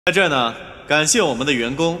在这呢，感谢我们的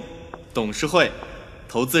员工、董事会、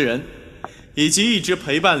投资人，以及一直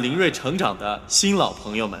陪伴林睿成长的新老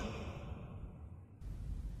朋友们。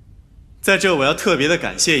在这，我要特别的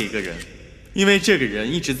感谢一个人，因为这个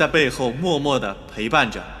人一直在背后默默的陪伴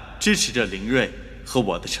着、支持着林睿和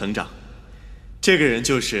我的成长。这个人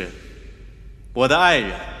就是我的爱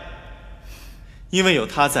人，因为有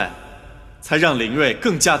他在，才让林睿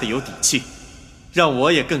更加的有底气，让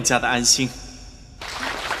我也更加的安心。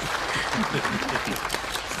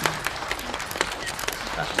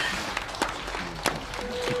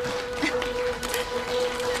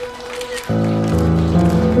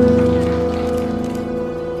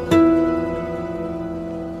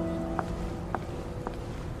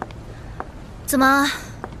怎么，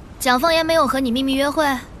蒋凤妍没有和你秘密约会？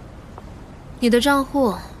你的账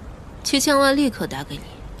户7000万立刻打给你，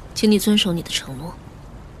请你遵守你的承诺。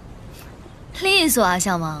利索啊，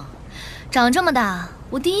小萌，长这么大，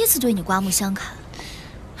我第一次对你刮目相看。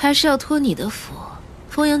还是要托你的福，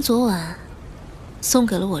凤妍昨晚送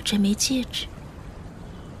给了我这枚戒指。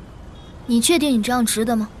你确定你这样值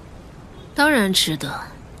得吗？当然值得。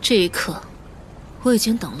这一刻，我已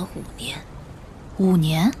经等了5年。5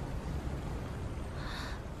年？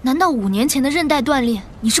难道5年前的韧带断裂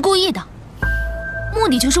你是故意的？目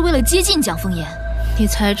的就是为了接近蒋凤妍？你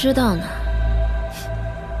才知道呢。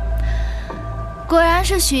果然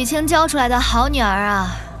是许清教出来的好女儿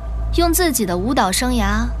啊！用自己的舞蹈生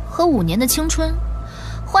涯和5年的青春，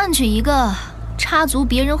换取一个插足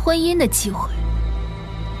别人婚姻的机会。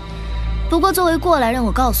不过作为过来人，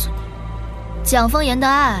我告诉你，蒋凤妍的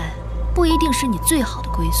爱不一定是你最好的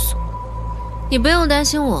归宿。你不用担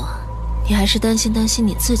心我，你还是担心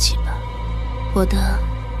你自己吧，我的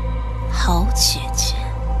好姐姐。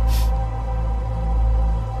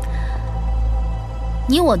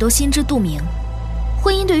你我都心知肚明，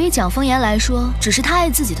婚姻对于蒋凤妍来说只是她爱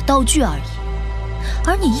自己的道具而已，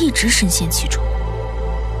而你一直深陷其中。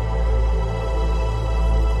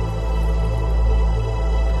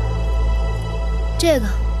这个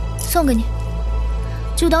送给你，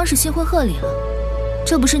就当是新婚贺礼了，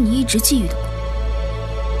这不是你一直觊觎的吗？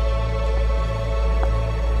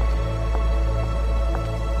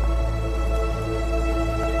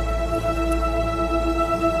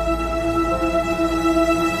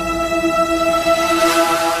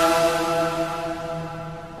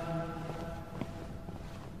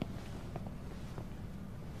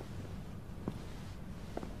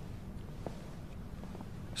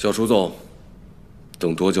小楚总，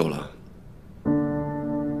等多久了？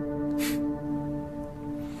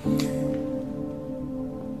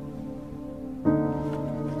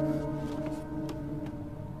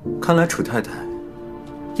看来楚太太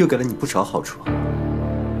又给了你不少好处。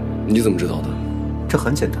你怎么知道的？这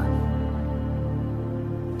很简单，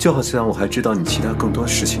就好像我还知道你其他更多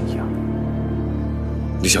事情一样。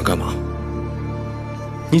你想干嘛？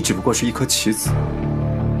你只不过是一颗棋子。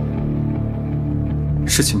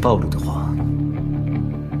事情暴露的话，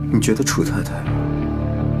你觉得楚太太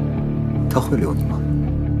她会留你吗？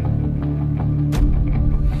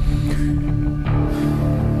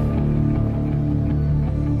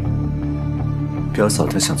表嫂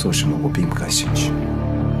她想做什么，我并不感兴趣，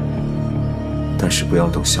但是不要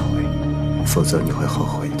动小薇，否则你会后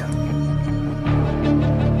悔的。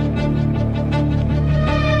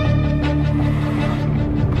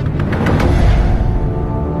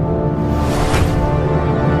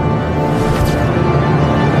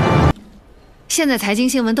现在财经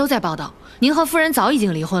新闻都在报道，您和夫人早已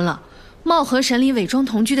经离婚了，貌合神离、伪装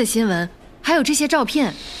同居的新闻，还有这些照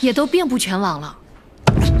片，也都遍布全网了。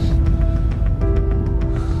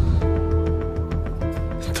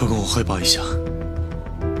都跟我汇报一下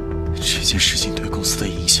这件事情对公司的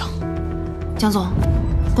影响。江总，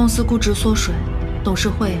公司估值缩水，董事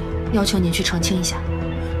会要求您去澄清一下。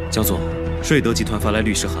江总，瑞德集团发来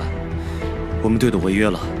律师函，我们队的违约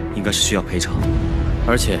了，应该是需要赔偿，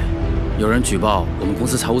而且有人举报我们公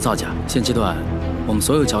司财务造假，现阶段我们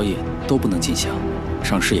所有交易都不能进行，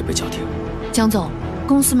上市也被叫停。江总，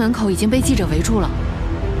公司门口已经被记者围住了，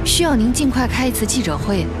需要您尽快开一次记者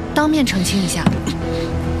会，当面澄清一下。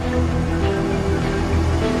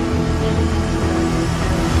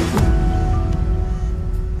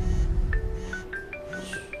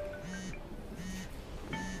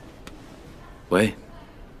喂，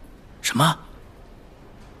什么？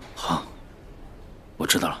好，我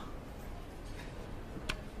知道了。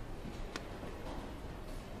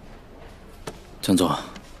江总，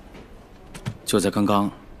就在刚刚，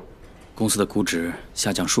公司的估值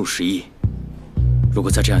下降数十亿，如果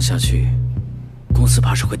再这样下去，公司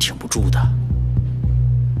怕是会挺不住的。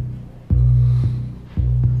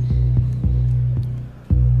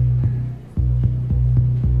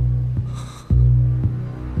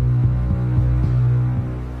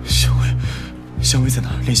香薇在哪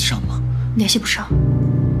儿？联系上了吗？联系不上。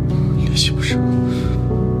联系不上。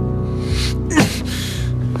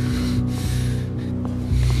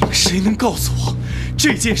谁能告诉我，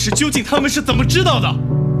这件事究竟他们是怎么知道的？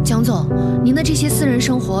蒋总，您的这些私人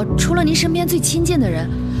生活，除了您身边最亲近的人，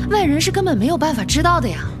外人是根本没有办法知道的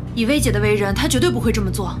呀。以薇姐的为人，她绝对不会这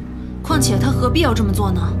么做。况且她何必要这么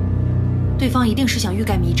做呢？对方一定是想欲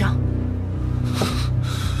盖弥彰。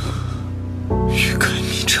欲盖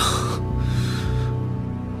弥彰。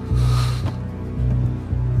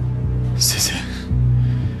CC，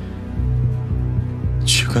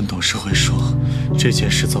 去跟董事会说，这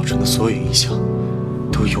件事造成的所有影响，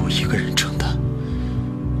都由我一个人承担，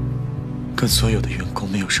跟所有的员工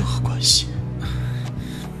没有任何关系。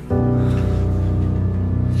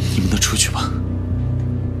你们都出去吧。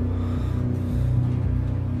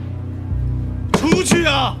出去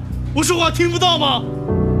啊！我说话听不到吗？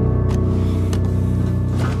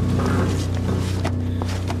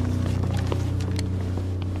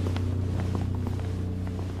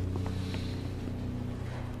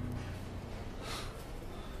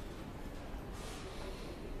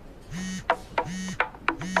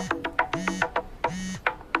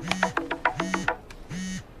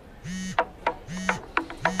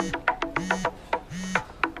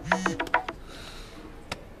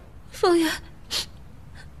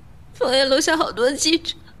方圆楼下好多记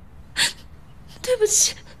者，对不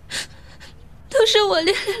起，都是我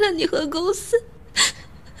连累了你和公司。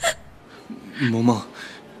萌萌，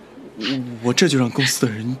我这就让公司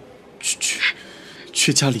的人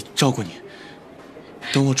去家里照顾你，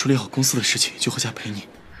等我处理好公司的事情，就回家陪你。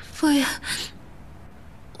方圆，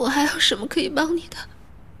我还有什么可以帮你的？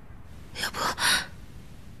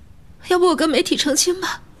要不我跟媒体澄清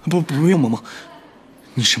吧？不用，萌萌，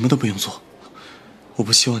你什么都不用做。我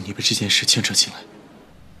不希望你被这件事牵扯进来。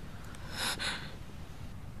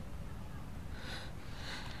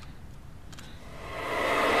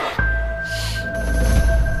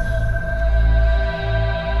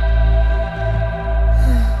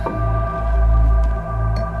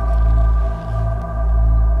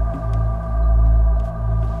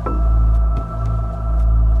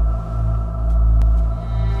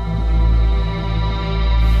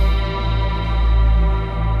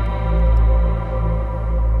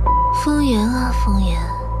风言啊，风言，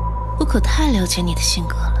我可太了解你的性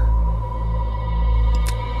格了。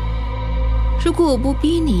如果我不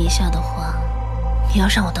逼你一下的话，你要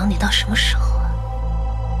让我等你到什么时候啊？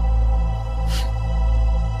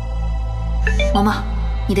萌萌，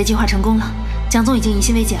你的计划成功了，蒋总已经疑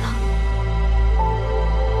心薇姐了。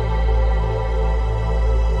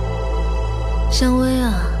香薇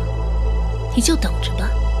啊，你就等着吧。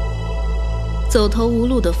走投无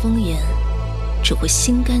路的风言，只会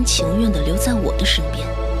心甘情愿地留在我的身边。